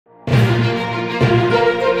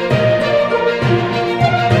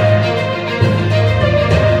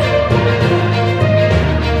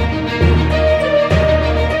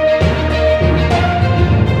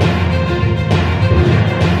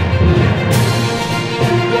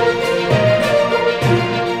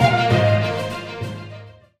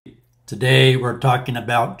Today we're talking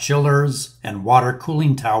about chillers and water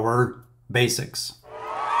cooling tower basics.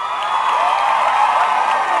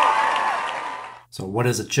 So what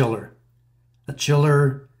is a chiller? A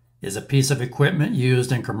chiller is a piece of equipment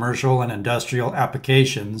used in commercial and industrial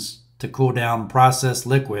applications to cool down processed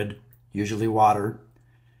liquid, usually water.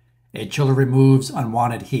 A chiller removes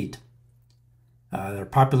unwanted heat. They're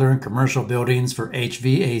popular in commercial buildings for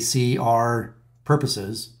HVACR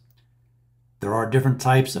purposes. There are different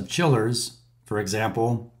types of chillers, for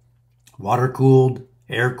example, water-cooled,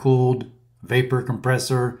 air-cooled, vapor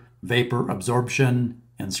compressor, vapor absorption,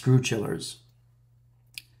 and screw chillers.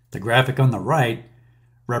 The graphic on the right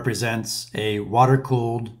represents a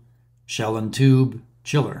water-cooled shell and tube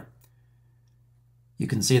chiller. You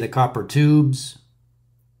can see the copper tubes,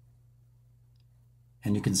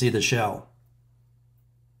 and you can see the shell.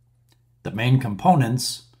 The main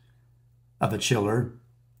components of a chiller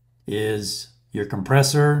is your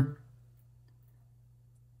compressor,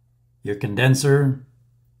 your condenser,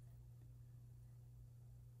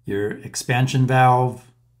 your expansion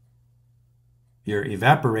valve, your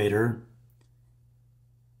evaporator,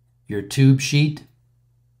 your tube sheet.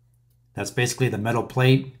 That's basically the metal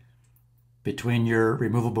plate between your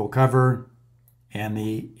removable cover and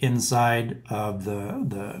the inside of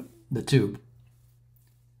the tube.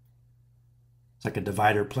 It's like a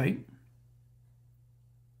divider plate.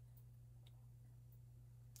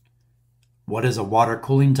 What is a water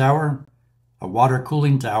cooling tower? A water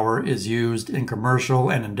cooling tower is used in commercial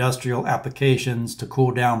and industrial applications to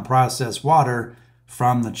cool down processed water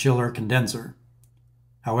from the chiller condenser.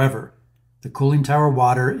 However, the cooling tower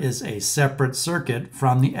water is a separate circuit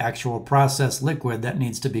from the actual processed liquid that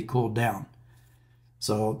needs to be cooled down.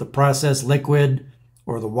 So the processed liquid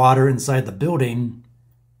or the water inside the building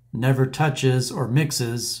never touches or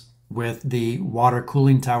mixes with the water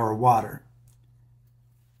cooling tower water.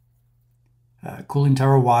 Cooling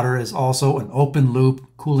tower water is also an open loop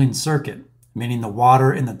cooling circuit, meaning the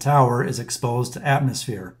water in the tower is exposed to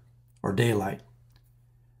atmosphere or daylight.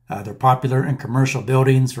 They're popular in commercial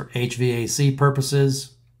buildings for HVAC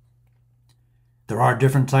purposes. There are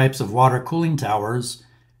different types of water cooling towers.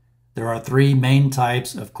 There are three main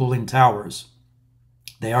types of cooling towers.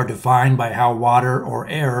 They are defined by how water or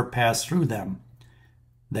air pass through them.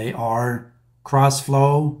 They are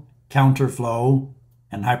cross-flow, counterflow,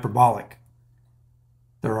 and hyperbolic.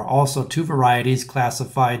 There are also two varieties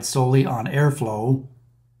classified solely on airflow,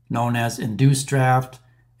 known as induced draft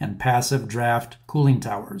and passive draft cooling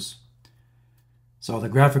towers. So the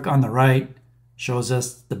graphic on the right shows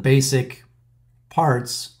us the basic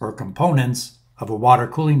parts or components of a water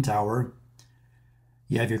cooling tower.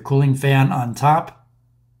 You have your cooling fan on top.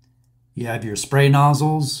 You have your spray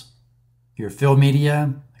nozzles, your fill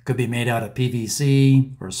media. It could be made out of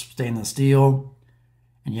PVC or stainless steel.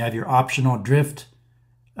 And you have your optional drift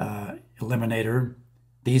eliminator.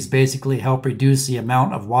 These basically help reduce the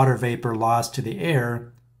amount of water vapor lost to the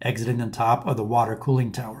air exiting the top of the water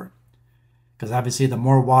cooling tower. Because obviously the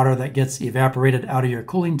more water that gets evaporated out of your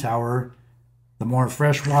cooling tower, the more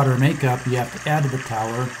fresh water makeup you have to add to the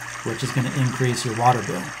tower, which is going to increase your water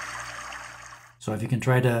bill. So if you can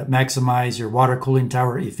try to maximize your water cooling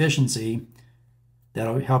tower efficiency,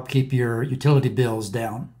 that'll help keep your utility bills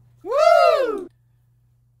down.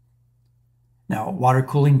 Now, water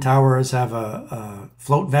cooling towers have a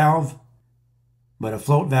float valve, but a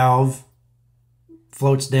float valve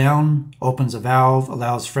floats down, opens a valve,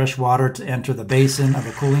 allows fresh water to enter the basin of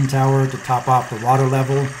a cooling tower to top off the water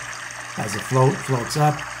level. As the float floats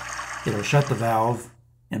up, it'll shut the valve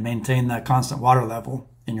and maintain that constant water level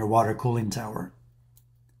in your water cooling tower.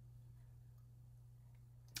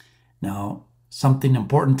 Now, something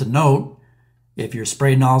important to note, if your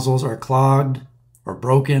spray nozzles are clogged or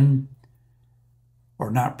broken, or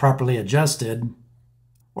not properly adjusted,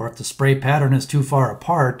 or if the spray pattern is too far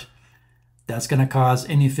apart, that's going to cause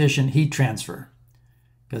inefficient heat transfer.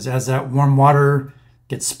 Because as that warm water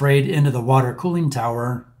gets sprayed into the water cooling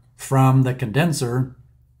tower from the condenser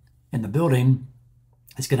in the building,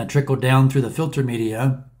 it's going to trickle down through the filter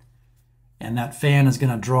media, and that fan is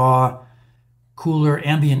going to draw cooler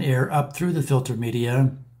ambient air up through the filter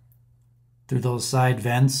media, through those side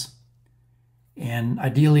vents. And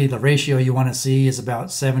ideally, the ratio you want to see is about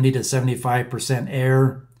 70 to 75%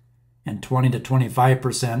 air and 20 to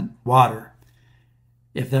 25% water.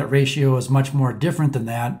 If that ratio is much more different than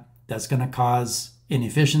that, that's going to cause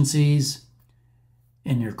inefficiencies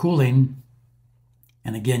in your cooling.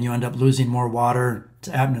 And again, you end up losing more water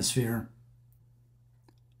to atmosphere.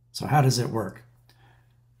 So how does it work?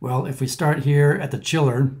 Well, if we start here at the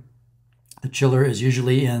chiller is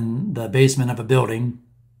usually in the basement of a building.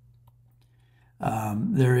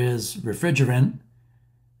 there is refrigerant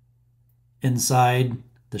inside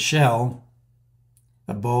the shell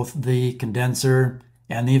of both the condenser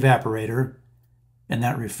and the evaporator, and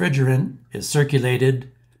that refrigerant is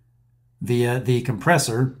circulated via the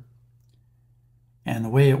compressor. And the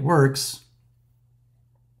way it works,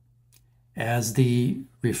 as the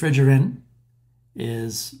refrigerant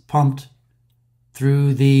is pumped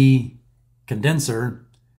through the condenser,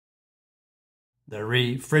 the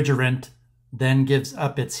refrigerant then gives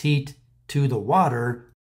up its heat to the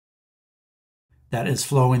water that is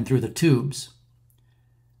flowing through the tubes.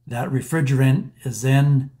 That refrigerant is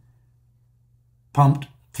then pumped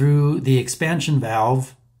through the expansion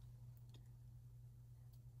valve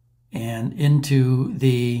and into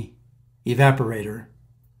the evaporator.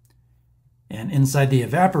 And inside the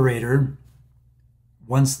evaporator,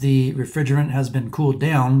 once the refrigerant has been cooled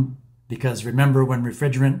down, because remember, when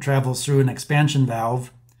refrigerant travels through an expansion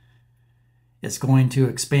valve, it's going to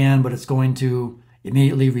expand, but it's going to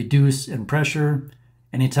immediately reduce in pressure.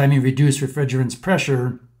 Anytime you reduce refrigerant's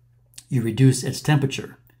pressure, you reduce its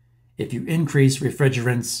temperature. If you increase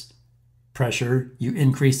refrigerant's pressure, you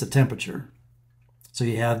increase the temperature. So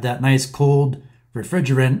you have that nice cold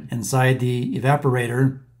refrigerant inside the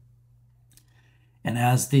evaporator. And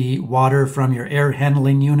as the water from your air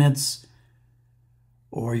handling units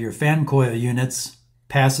or your fan coil units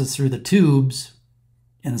passes through the tubes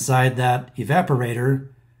inside that evaporator,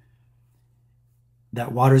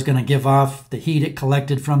 that water is going to give off the heat it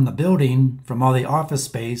collected from the building, from all the office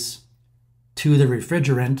space, to the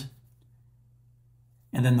refrigerant.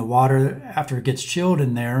 And then the water, after it gets chilled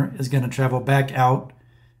in there, is going to travel back out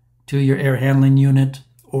to your air handling unit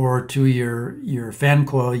or to your fan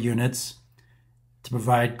coil units to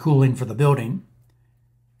provide cooling for the building.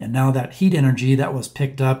 And now that heat energy that was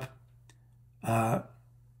picked up by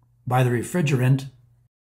the refrigerant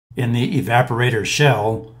in the evaporator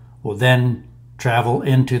shell will then travel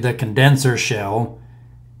into the condenser shell,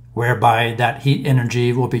 whereby that heat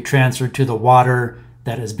energy will be transferred to the water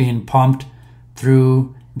that is being pumped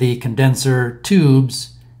through the condenser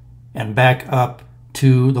tubes and back up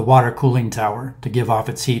to the water cooling tower to give off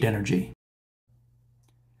its heat energy.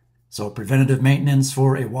 So preventative maintenance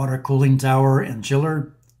for a water cooling tower and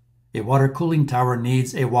chiller. A water cooling tower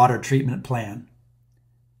needs a water treatment plan.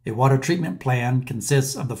 A water treatment plan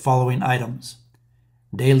consists of the following items: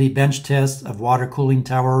 daily bench tests of water cooling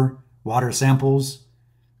tower water samples.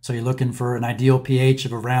 So you're looking for an ideal pH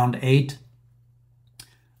of around 8.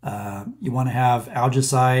 You want to have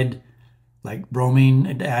algicide like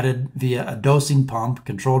bromine added via a dosing pump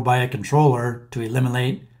controlled by a controller to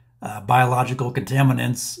eliminate biological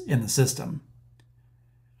contaminants in the system.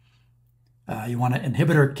 You want an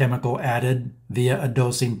inhibitor chemical added via a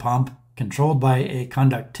dosing pump controlled by a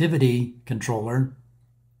conductivity controller.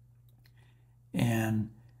 And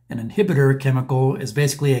an inhibitor chemical is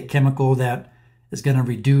basically a chemical that is going to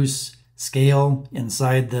reduce scale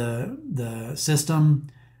inside the system,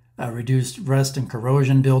 reduce rust and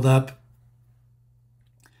corrosion buildup.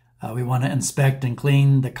 We want to inspect and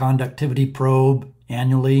clean the conductivity probe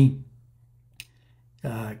annually.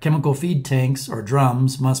 Chemical feed tanks or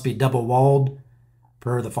drums must be double-walled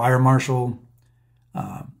per the fire marshal.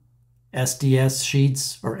 SDS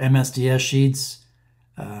sheets or MSDS sheets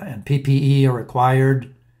and PPE are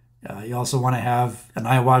required. You also want to have an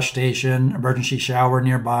eye wash station, emergency shower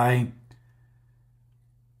nearby.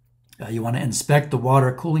 You want to inspect the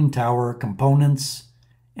water cooling tower components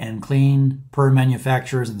and clean per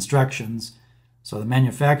manufacturer's instructions. So the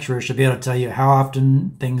manufacturer should be able to tell you how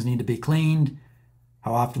often things need to be cleaned,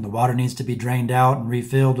 how often the water needs to be drained out and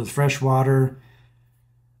refilled with fresh water,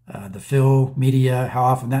 the fill media, how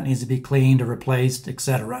often that needs to be cleaned or replaced,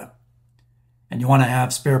 etc. And you want to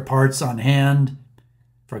have spare parts on hand.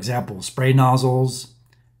 For example, spray nozzles,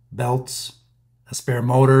 belts, a spare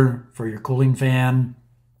motor for your cooling fan,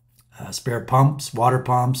 spare pumps, water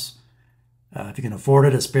pumps. If you can afford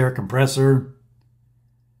it, a spare compressor,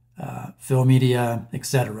 fill media,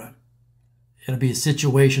 etc. It'll be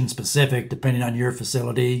situation specific depending on your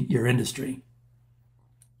facility, your industry,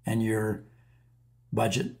 and your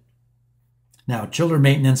budget. Now, chiller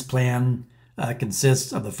maintenance plan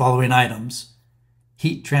consists of the following items.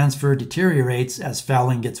 Heat transfer deteriorates as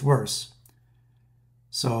fouling gets worse.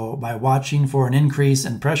 So by watching for an increase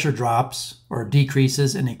in pressure drops or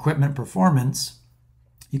decreases in equipment performance,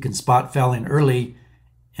 you can spot fouling early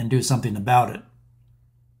and do something about it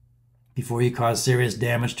before you cause serious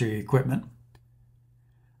damage to your equipment.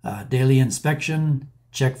 Daily inspection,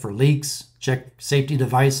 check for leaks, check safety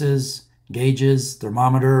devices, gauges,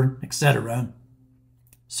 thermometer, etc.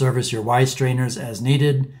 Service your Y strainers as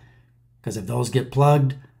needed, because if those get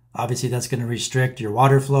plugged, Obviously, that's going to restrict your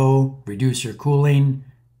water flow, reduce your cooling,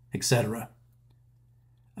 etc.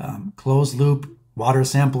 Closed loop water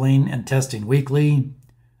sampling and testing weekly.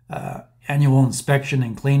 Annual inspection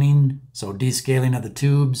and cleaning, so descaling of the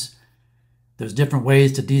tubes. There's different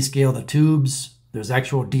ways to descale the tubes. There's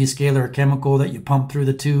actual descaler chemical that you pump through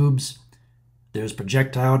the tubes. There's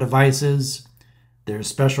projectile devices. There's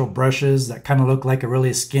special brushes that kind of look like a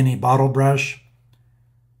really skinny bottle brush.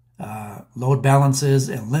 Load balances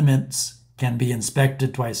and limits can be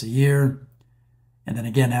inspected twice a year. And then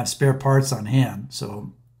again, have spare parts on hand.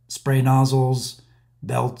 So spray nozzles,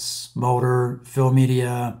 belts, motor, fill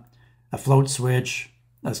media, a float switch,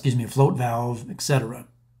 a float valve, etc.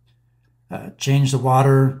 Change the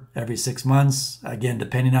water every 6 months, again,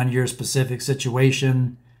 depending on your specific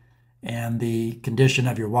situation and the condition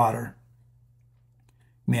of your water.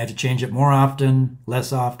 You may have to change it more often,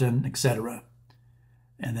 less often, etc.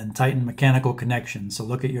 And then tighten mechanical connections. So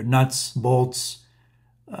look at your nuts, bolts,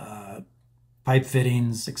 pipe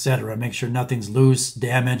fittings, etc. Make sure nothing's loose,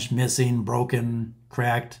 damaged, missing, broken,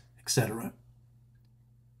 cracked, etc.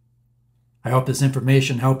 I hope this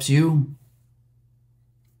information helps you.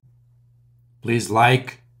 Please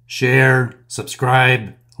like, share,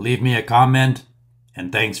 subscribe, leave me a comment,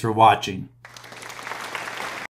 and thanks for watching.